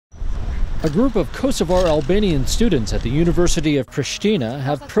A group of Kosovar-Albanian students at the University of Pristina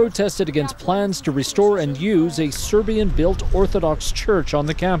have protested against plans to restore and use a Serbian-built Orthodox church on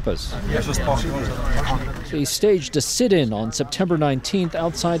the campus. They staged a sit-in on September 19th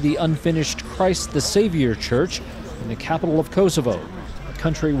outside the unfinished Christ the Savior Church in the capital of Kosovo, a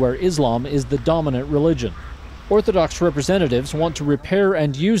country where Islam is the dominant religion. Orthodox representatives want to repair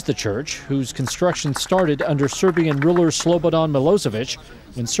and use the church, whose construction started under Serbian ruler Slobodan Milosevic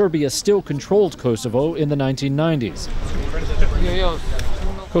when Serbia still controlled Kosovo in the 1990s.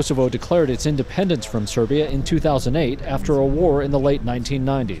 Kosovo declared its independence from Serbia in 2008 after a war in the late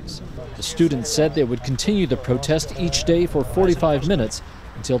 1990s. The students said they would continue the protest each day for 45 minutes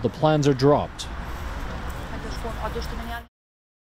until the plans are dropped.